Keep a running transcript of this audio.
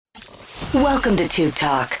Welcome to Tube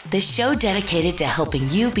Talk, the show dedicated to helping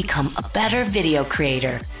you become a better video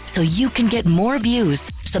creator so you can get more views,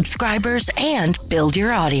 subscribers, and build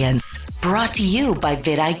your audience. Brought to you by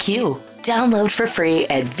vidIQ. Download for free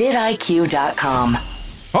at vidIQ.com.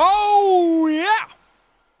 Oh, yeah.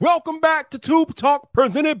 Welcome back to Tube Talk,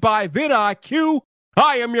 presented by vidIQ.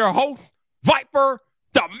 I am your host, Viper,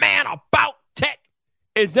 the man about tech,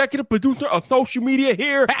 executive producer of social media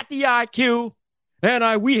here at the IQ.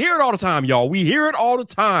 And we hear it all the time, y'all. We hear it all the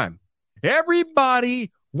time.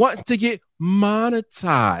 Everybody wants to get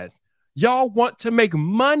monetized. Y'all want to make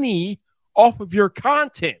money off of your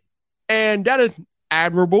content. And that is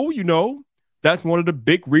admirable, you know. That's one of the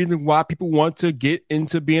big reasons why people want to get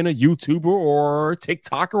into being a YouTuber or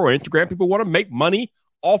TikToker or Instagram. People want to make money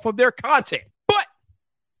off of their content. But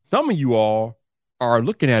some of you all are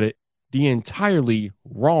looking at it the entirely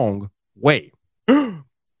wrong way.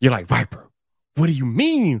 You're like, Viper, what do you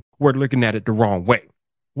mean we're looking at it the wrong way?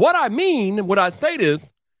 What I mean, what I say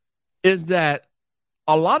is that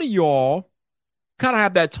a lot of y'all kind of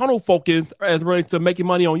have that tunnel focus as it relates to making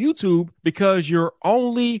money on YouTube because you're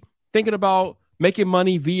only thinking about making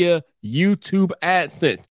money via YouTube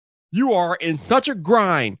Adsense. You are in such a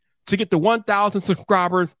grind to get the 1,000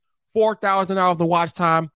 subscribers, 4,000 hours of watch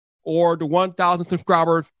time, or the 1,000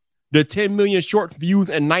 subscribers, the 10 million short views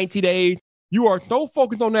in 90 days. You are so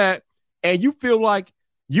focused on that, and you feel like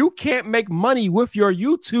you can't make money with your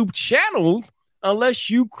YouTube channel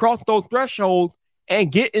unless you cross those thresholds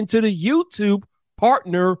and get into the YouTube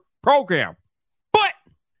Partner Program. But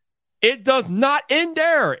it does not end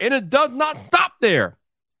there, and it does not stop there.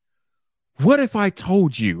 What if I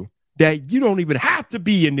told you that you don't even have to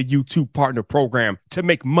be in the YouTube Partner Program to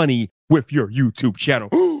make money with your YouTube channel?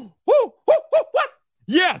 What?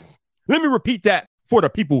 Yes. Let me repeat that for the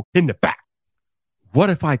people in the back. What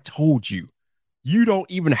if I told you you don't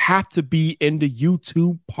even have to be in the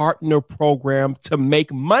YouTube Partner Program to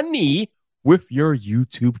make money with your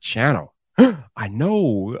YouTube channel? I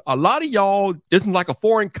know a lot of y'all, this is like a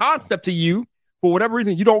foreign concept to you. For whatever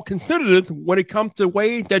reason, you don't consider this when it comes to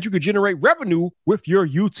ways that you could generate revenue with your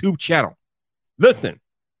YouTube channel. Listen,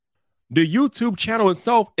 the YouTube channel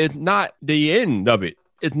itself is not the end of it.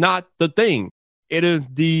 It's not the thing. It is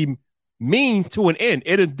the means to an end.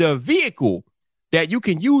 It is the vehicle that you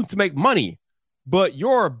can use to make money. But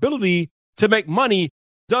your ability to make money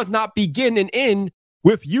does not begin and end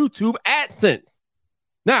with YouTube Adsense.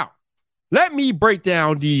 Now, let me break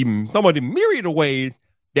down some of the myriad of ways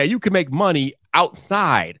that you can make money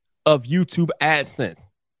outside of YouTube Adsense.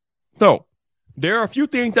 So, there are a few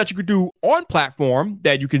things that you could do on platform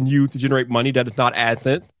that you can use to generate money that is not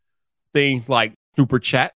AdSense. Things like Super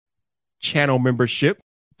Chat, channel membership,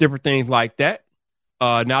 different things like that.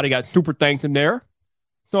 Now they got Super Thanks in there.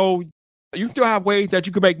 So, you still have ways that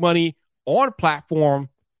you can make money on platform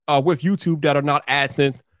with YouTube that are not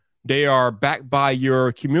AdSense. They are backed by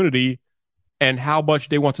your community and how much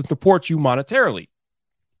they want to support you monetarily.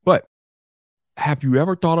 But have you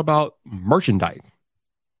ever thought about merchandise?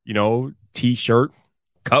 You know, t-shirt,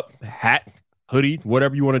 cup, hat, hoodies,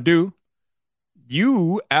 whatever you want to do.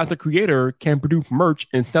 You, as a creator, can produce merch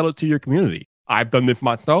and sell it to your community. I've done this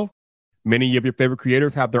myself. Many of your favorite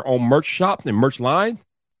creators have their own merch shops and merch lines.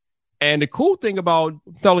 And the cool thing about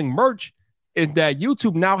selling merch is that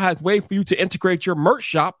YouTube now has ways for you to integrate your merch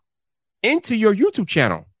shop into your YouTube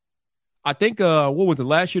channel. I think, what was it,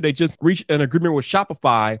 last year, they just reached an agreement with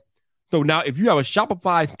Shopify. So now if you have a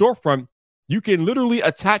Shopify storefront, you can literally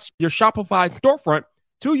attach your Shopify storefront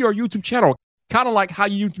to your YouTube channel, kind of like how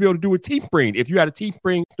you used to be able to do with Teespring. If you had a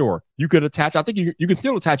Teespring store, you could attach, I think you can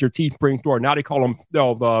still attach your Teespring store. Now they call them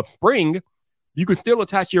the Spring. You can still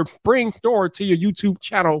attach your Spring store to your YouTube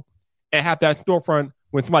channel and have that storefront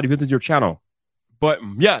when somebody visits your channel. But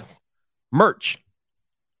yes, merch.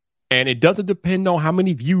 And it doesn't depend on how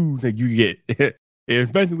many views that you get.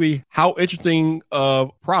 It's basically how interesting a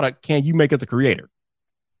product can you make as a creator.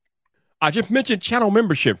 I just mentioned channel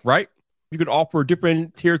membership, right? You could offer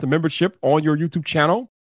different tiers of membership on your YouTube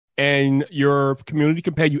channel, and your community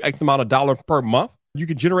can pay you X amount of dollars per month. You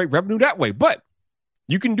can generate revenue that way. But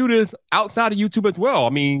you can do this outside of YouTube as well. I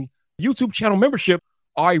mean, YouTube channel membership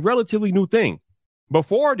are a relatively new thing.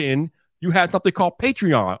 Before then, you had something called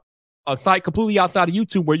Patreon, a site completely outside of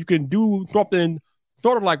YouTube where you can do something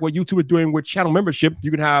sort of like what YouTube is doing with channel membership.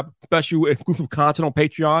 You can have special exclusive content on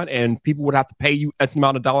Patreon, and people would have to pay you X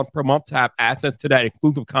amount of dollars per month to have access to that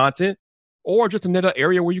exclusive content, or just another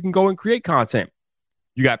area where you can go and create content.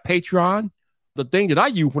 You got Patreon. The thing that I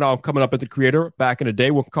used when I was coming up as a creator back in the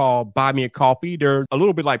day was called Buy Me a Coffee. They're a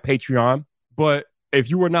little bit like Patreon, but if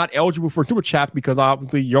you are not eligible for Super Chat, because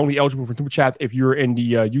obviously you're only eligible for Super Chat if you're in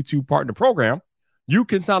the YouTube partner program, you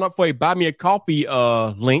can sign up for a Buy Me a Coffee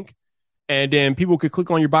link, and then people could click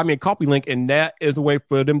on your Buy Me a Coffee link, and that is a way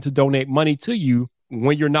for them to donate money to you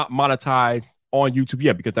when you're not monetized on YouTube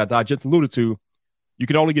yet, because as I just alluded to, you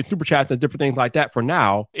can only get Super Chats and different things like that for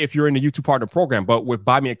now if you're in the YouTube partner program. But with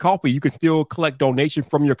Buy Me a Coffee, you can still collect donations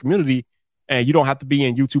from your community, and you don't have to be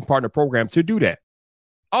in YouTube partner program to do that.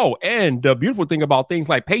 Oh, and the beautiful thing about things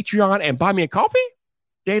like Patreon and Buy Me a Coffee,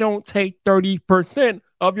 they don't take 30%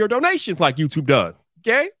 of your donations like YouTube does.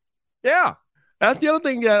 Okay? Yeah. That's the other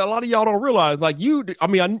thing that a lot of y'all don't realize. Like you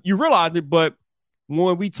realize it, but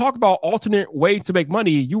when we talk about alternate ways to make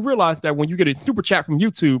money, you realize that when you get a super chat from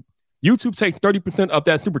YouTube, YouTube takes 30% of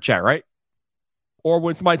that super chat, right? Or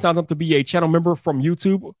when somebody signs up to be a channel member from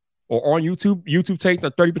YouTube or on YouTube, YouTube takes a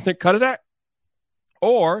 30% cut of that.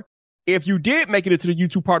 Or if you did make it into the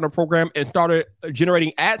YouTube partner program and started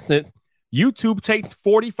generating AdSense, YouTube takes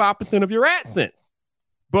 45% of your AdSense.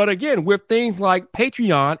 But again, with things like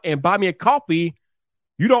Patreon and Buy Me a Coffee,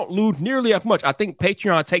 you don't lose nearly as much. I think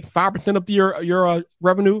Patreon takes 5% of your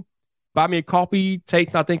revenue. Buy Me a Coffee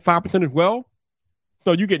takes, I think, 5% as well.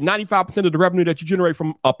 So you get 95% of the revenue that you generate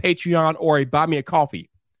from a Patreon or a Buy Me a Coffee.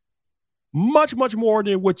 Much, much more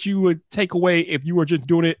than what you would take away if you were just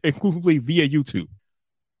doing it exclusively via YouTube.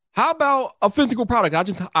 How about a physical product?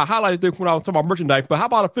 I highlighted this when I was talking about merchandise, but how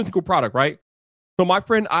about a physical product, right? So my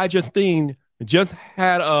friend Justine just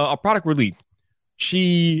had a product release.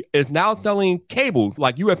 She is now selling cables,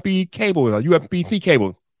 like USB cables or USB-C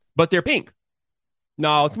cables, but they're pink.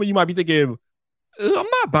 Now, some of you might be thinking, I'm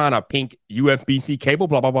not buying a pink USB-C cable,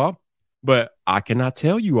 blah, blah, blah. But I cannot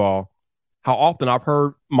tell you all how often I've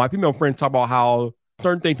heard my female friends talk about how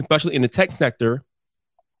certain things, especially in the tech sector,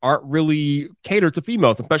 aren't really catered to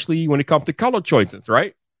females, especially when it comes to color choices,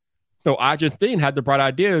 right? So I just then had the bright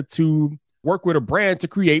idea to work with a brand to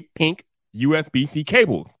create pink USB-C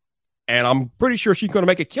cables. And I'm pretty sure she's going to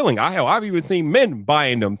make a killing. I've even seen men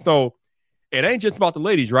buying them. So it ain't just about the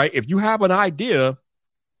ladies, right? If you have an idea,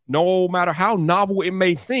 no matter how novel it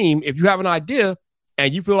may seem, if you have an idea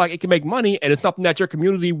and you feel like it can make money and it's something that your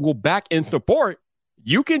community will back and support,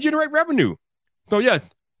 you can generate revenue. So yes,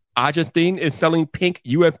 Justine is selling pink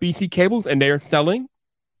USB-C cables, and they're selling,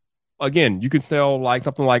 again, you can sell like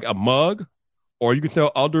something like a mug, or you can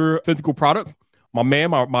sell other physical products. My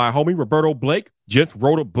homie, Roberto Blake, just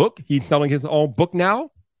wrote a book. He's selling his own book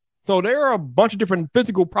now. So there are a bunch of different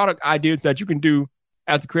physical product ideas that you can do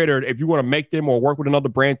as a creator if you want to make them or work with another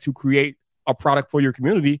brand to create a product for your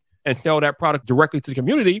community and sell that product directly to the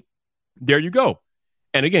community. There you go.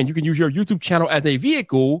 And again, you can use your YouTube channel as a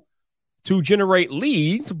vehicle to generate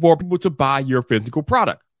leads for people to buy your physical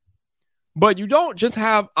product. But you don't just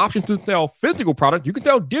have options to sell physical products. You can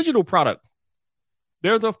sell digital products.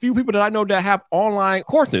 There's a few people that I know that have online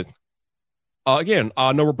courses. Again,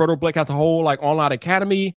 I know Roberto Blake has a whole online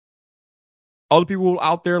academy. Other people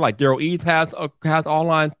out there like Daryl Eves has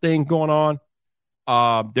online thing going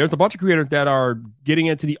on. There's a bunch of creators that are getting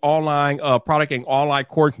into the online product and online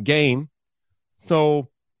course game. So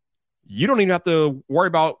you don't even have to worry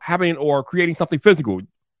about having or creating something physical.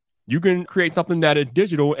 You can create something that is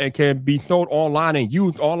digital and can be sold online and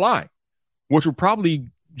used online, which will probably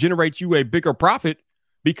generate you a bigger profit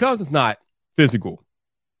because it's not physical.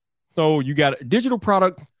 So you got a digital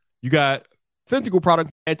product, you got physical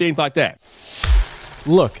product, and things like that.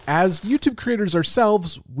 Look, as YouTube creators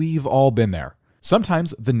ourselves, we've all been there.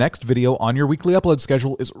 Sometimes the next video on your weekly upload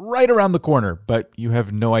schedule is right around the corner, but you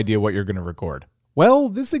have no idea what you're going to record. Well,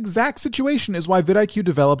 this exact situation is why vidIQ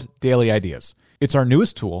developed Daily Ideas. It's our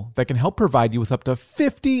newest tool that can help provide you with up to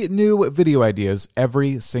 50 new video ideas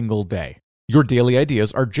every single day. Your daily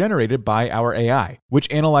ideas are generated by our AI,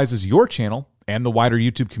 which analyzes your channel and the wider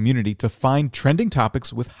YouTube community to find trending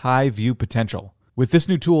topics with high view potential. With this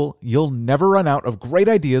new tool, you'll never run out of great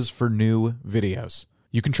ideas for new videos.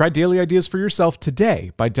 You can try Daily Ideas for yourself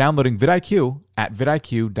today by downloading vidIQ at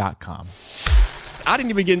vidIQ.com. I didn't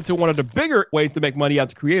even get into one of the bigger ways to make money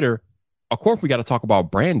as a creator. Of course, we got to talk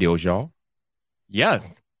about brand deals, y'all. Yes,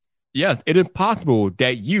 it is possible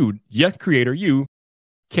that you, creator, you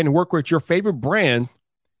can work with your favorite brand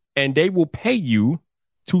and they will pay you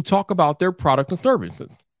to talk about their products and services.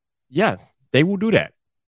 Yes, they will do that.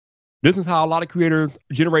 This is how a lot of creators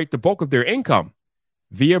generate the bulk of their income,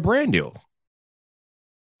 via brand deals.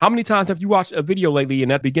 How many times have you watched a video lately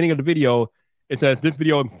and at the beginning of the video, it says this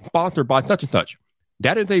video is sponsored by such and such?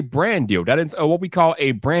 That is a brand deal. That is what we call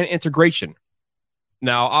a brand integration.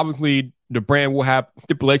 Now, obviously, the brand will have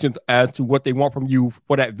stipulations as to what they want from you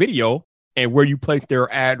for that video and where you place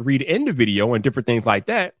their ad read in the video and different things like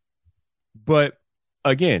that. But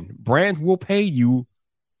again, brands will pay you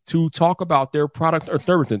to talk about their products or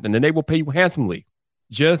services, and then they will pay you handsomely.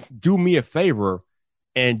 Just do me a favor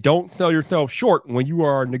and don't sell yourself short when you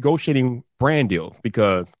are negotiating brand deals,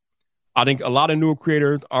 because I think a lot of new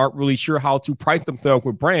creators aren't really sure how to price themselves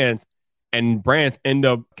with brands, and brands end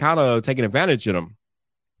up kind of taking advantage of them.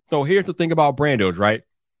 So here's the thing about brand deals, right?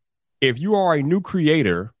 If you are a new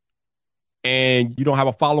creator and you don't have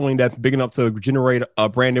a following that's big enough to generate a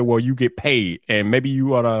brand deal where you get paid, and maybe you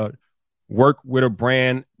want to work with a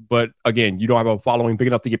brand, but again, you don't have a following big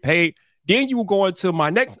enough to get paid, then you will go into my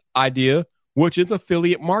next idea, which is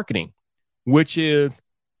affiliate marketing, which is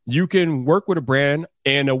you can work with a brand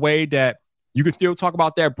in a way that you can still talk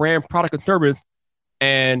about that brand, product, and service,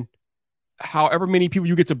 and however many people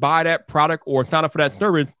you get to buy that product or sign up for that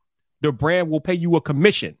service, the brand will pay you a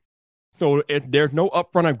commission. So if there's no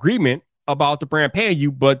upfront agreement about the brand paying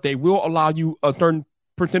you, but they will allow you a certain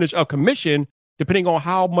percentage of commission depending on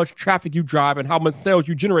how much traffic you drive and how much sales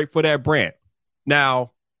you generate for that brand.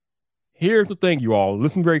 Now, here's the thing, you all.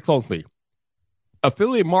 Listen very closely.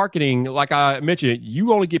 Affiliate marketing, like I mentioned,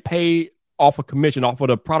 you only get paid off a commission, off of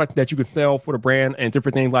the product that you can sell for the brand and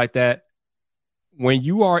different things like that. When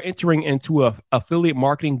you are entering into an affiliate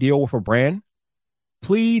marketing deal with a brand,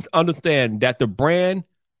 please understand that the brand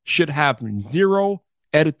should have zero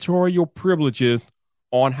editorial privileges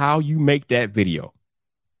on how you make that video.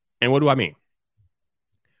 And what do I mean?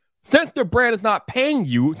 Since the brand is not paying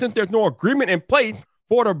you, since there's no agreement in place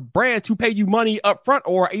for the brand to pay you money up front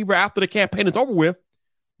or even after the campaign is over with,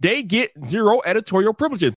 they get zero editorial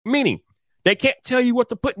privileges, meaning they can't tell you what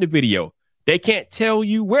to put in the video. They can't tell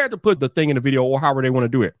you where to put the thing in the video or however they want to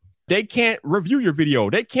do it. They can't review your video.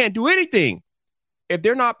 They can't do anything. If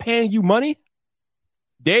they're not paying you money,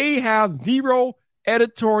 they have zero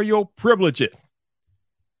editorial privileges.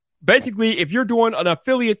 Basically, if you're doing an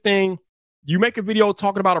affiliate thing, you make a video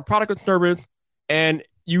talking about a product or service, and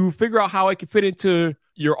you figure out how it can fit into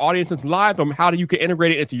your audience's life and how you can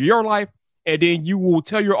integrate it into your life. And then you will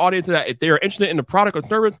tell your audience that if they are interested in the product or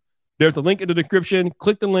service, there's a link in the description.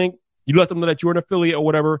 Click the link. You let them know that you're an affiliate or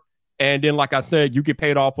whatever. And then, like I said, you get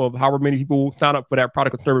paid off of however many people sign up for that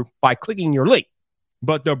product or service by clicking your link.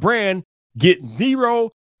 But the brand get zero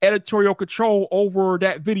editorial control over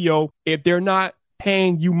that video if they're not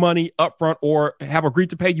paying you money upfront or have agreed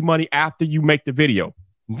to pay you money after you make the video.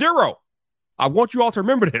 Zero. I want you all to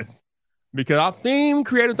remember this, because I've seen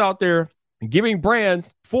creators out there giving brands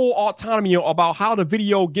full autonomy about how the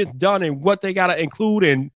video gets done and what they got to include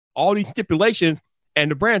and all these stipulations,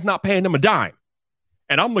 and the brand's not paying them a dime.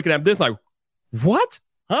 And I'm looking at this like, what?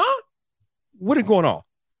 Huh? What is going on?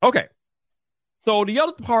 Okay. So the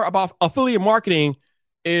other part about affiliate marketing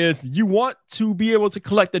is you want to be able to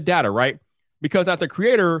collect the data, right? Because as a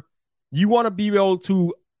creator, you want to be able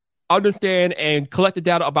to understand and collect the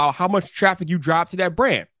data about how much traffic you drive to that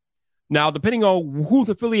brand. Now, depending on whose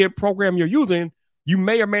affiliate program you're using, you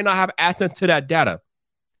may or may not have access to that data.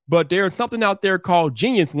 But there's something out there called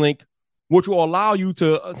Genius Link, which will allow you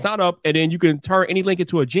to sign up, and then you can turn any link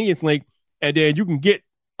into a Genius Link, and then you can get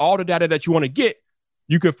all the data that you want to get.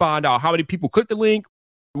 You can find out how many people click the link,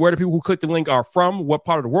 where the people who click the link are from, what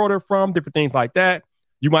part of the world they're from, different things like that.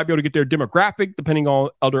 You might be able to get their demographic depending on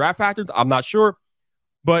other factors. I'm not sure.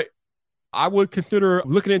 But I would consider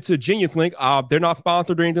looking into Genius Link. They're not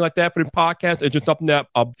sponsored or anything like that for the podcast. It's just something that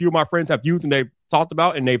a few of my friends have used and they've talked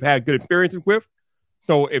about and they've had good experiences with.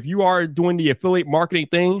 So if you are doing the affiliate marketing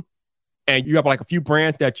thing and you have like a few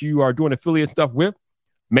brands that you are doing affiliate stuff with,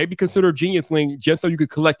 maybe consider Genius Link just so you could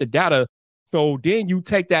collect the data. So then you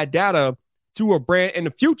take that data to a brand in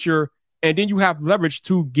the future, and then you have leverage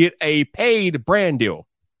to get a paid brand deal.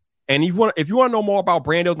 And if you want to know more about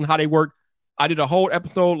brand deals and how they work, I did a whole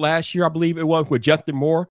episode last year, I believe it was, with Justin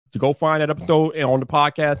Moore. To go find that episode on the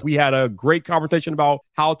podcast. We had a great conversation about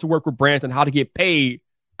how to work with brands and how to get paid,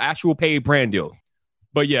 actual paid brand deals.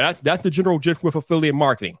 But yeah, that's the general gist with affiliate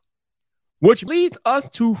marketing, which leads us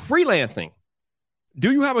to freelancing.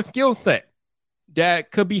 Do you have a skill set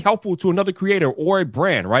that could be helpful to another creator or a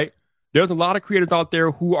brand, right? There's a lot of creators out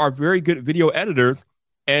there who are very good video editors,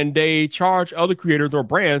 and they charge other creators or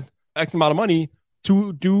brands X amount of money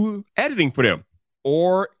to do editing for them.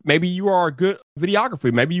 Or maybe you are a good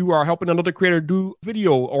videographer. Maybe you are helping another creator do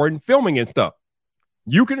video or in filming and stuff.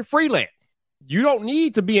 You can freelance. You don't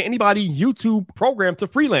need to be in anybody's YouTube program to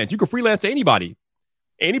freelance. You can freelance to anybody.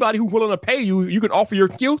 Anybody who's willing to pay you, you can offer your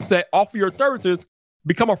skill set, offer your services,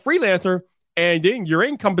 become a freelancer, and then your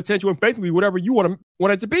income potential is basically whatever you want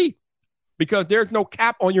it to be. Because there's no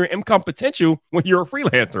cap on your income potential when you're a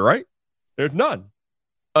freelancer, right? There's none.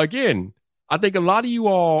 Again, I think a lot of you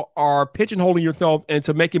all are pigeonholing yourself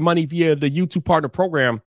into making money via the YouTube Partner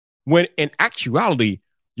Program, when in actuality,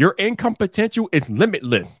 your income potential is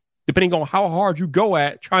limitless, depending on how hard you go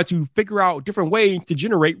at trying to figure out different ways to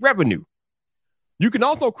generate revenue. You can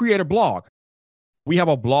also create a blog. We have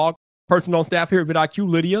a blog person on staff here at vidIQ,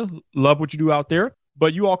 Lydia. Love what you do out there.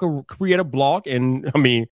 But you all can create a blog. And I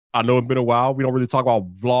mean, I know it's been a while. We don't really talk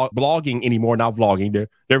about blogging anymore, not vlogging.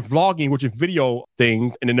 They're vlogging, which is video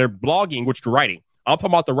things, and then they're blogging, which is writing. I'm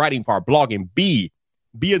talking about the writing part, blogging. B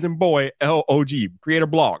as in boy, L-O-G, create a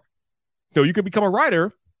blog. So you could become a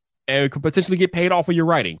writer and could potentially get paid off for your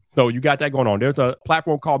writing. So you got that going on. There's a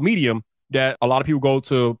platform called Medium that a lot of people go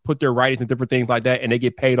to put their writings and different things like that, and they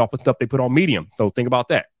get paid off of stuff they put on Medium. So think about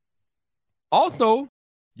that. Also,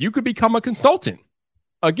 you could become a consultant.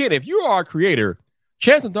 Again, if you are a creator,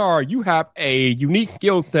 chances are you have a unique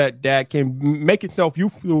skill set that can make itself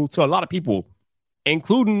useful to a lot of people,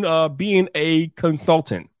 including being a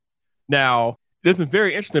consultant. Now, this is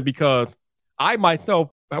very interesting because I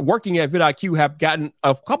myself, working at vidIQ, have gotten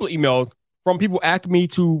a couple of emails from people asking me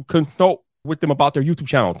to consult with them about their YouTube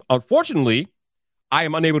channels. Unfortunately, I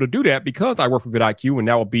am unable to do that because I work for vidIQ, and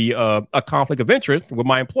that will be a conflict of interest with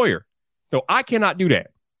my employer. So I cannot do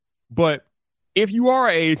that. But if you are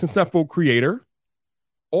a successful creator,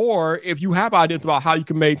 or if you have ideas about how you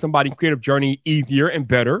can make somebody's creative journey easier and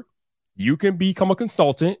better, you can become a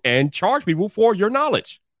consultant and charge people for your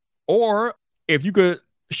knowledge. Or if you could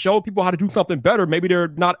show people how to do something better, maybe they're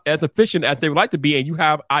not as efficient as they would like to be, and you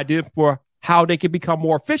have ideas for how they can become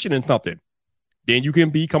more efficient in something, then you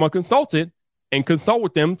can become a consultant and consult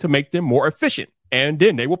with them to make them more efficient. And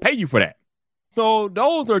then they will pay you for that. So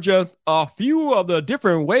those are just a few of the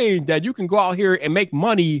different ways that you can go out here and make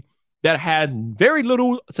money that has very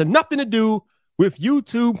little to nothing to do with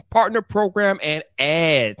YouTube Partner Program and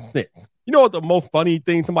AdSense. You know what the most funny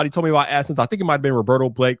thing somebody told me about AdSense? I think it might have been Roberto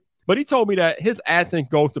Blake, but he told me that his AdSense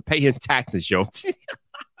goes to pay his taxes, yo.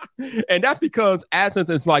 And that's because AdSense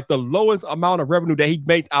is like the lowest amount of revenue that he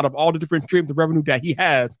makes out of all the different streams of revenue that he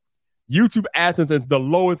has. YouTube AdSense is the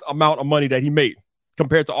lowest amount of money that he makes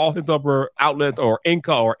compared to all his other outlets or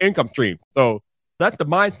income streams. So that's the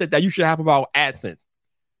mindset that you should have about AdSense.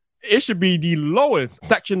 It should be the lowest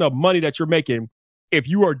section of money that you're making if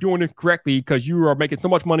you are doing it correctly, because you are making so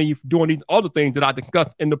much money doing these other things that I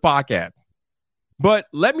discussed in the podcast. But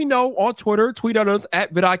let me know on Twitter, tweet at us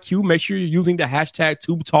at vidIQ. Make sure you're using the hashtag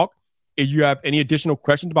TubeTalk if you have any additional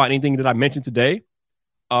questions about anything that I mentioned today.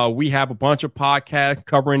 We have a bunch of podcasts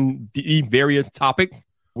covering the various topics.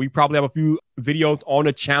 We probably have a few videos on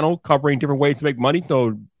the channel covering different ways to make money.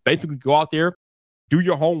 So basically go out there, do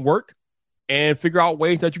your homework, and figure out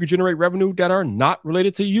ways that you can generate revenue that are not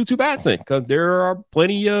related to YouTube AdSense, because there are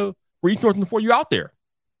plenty of resources for you out there.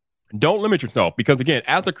 Don't limit yourself, because again,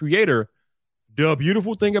 as a creator, the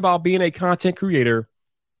beautiful thing about being a content creator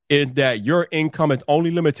is that your income is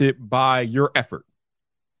only limited by your effort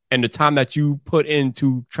and the time that you put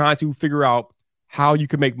into trying to figure out how you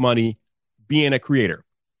can make money being a creator.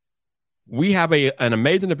 We have an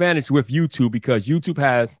amazing advantage with YouTube because YouTube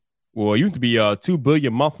has, well, it used to be 2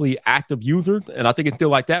 billion monthly active users, and I think it's still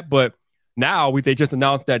like that. But now they just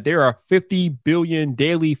announced that there are 50 billion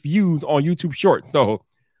daily views on YouTube Shorts. So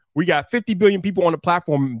we got 50 billion people on the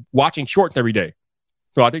platform watching Shorts every day.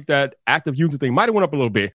 So I think that active user thing might have went up a little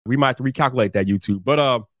bit. We might have to recalculate that, YouTube.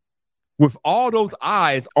 But with all those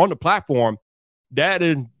eyes on the platform, that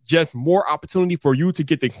is just more opportunity for you to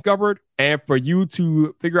get discovered and for you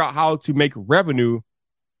to figure out how to make revenue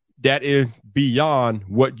that is beyond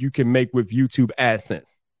what you can make with YouTube AdSense.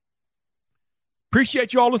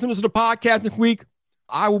 Appreciate you all listening to the podcast this week.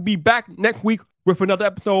 I will be back next week with another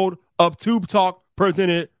episode of Tube Talk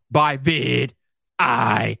presented by vidIQ.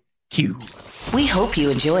 We hope you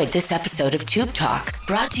enjoyed this episode of Tube Talk,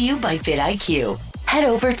 brought to you by vidIQ. Head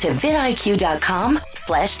over to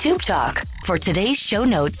vidIQ.com/TubeTalk for today's show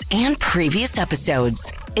notes and previous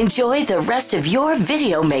episodes. Enjoy the rest of your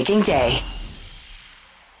video making day.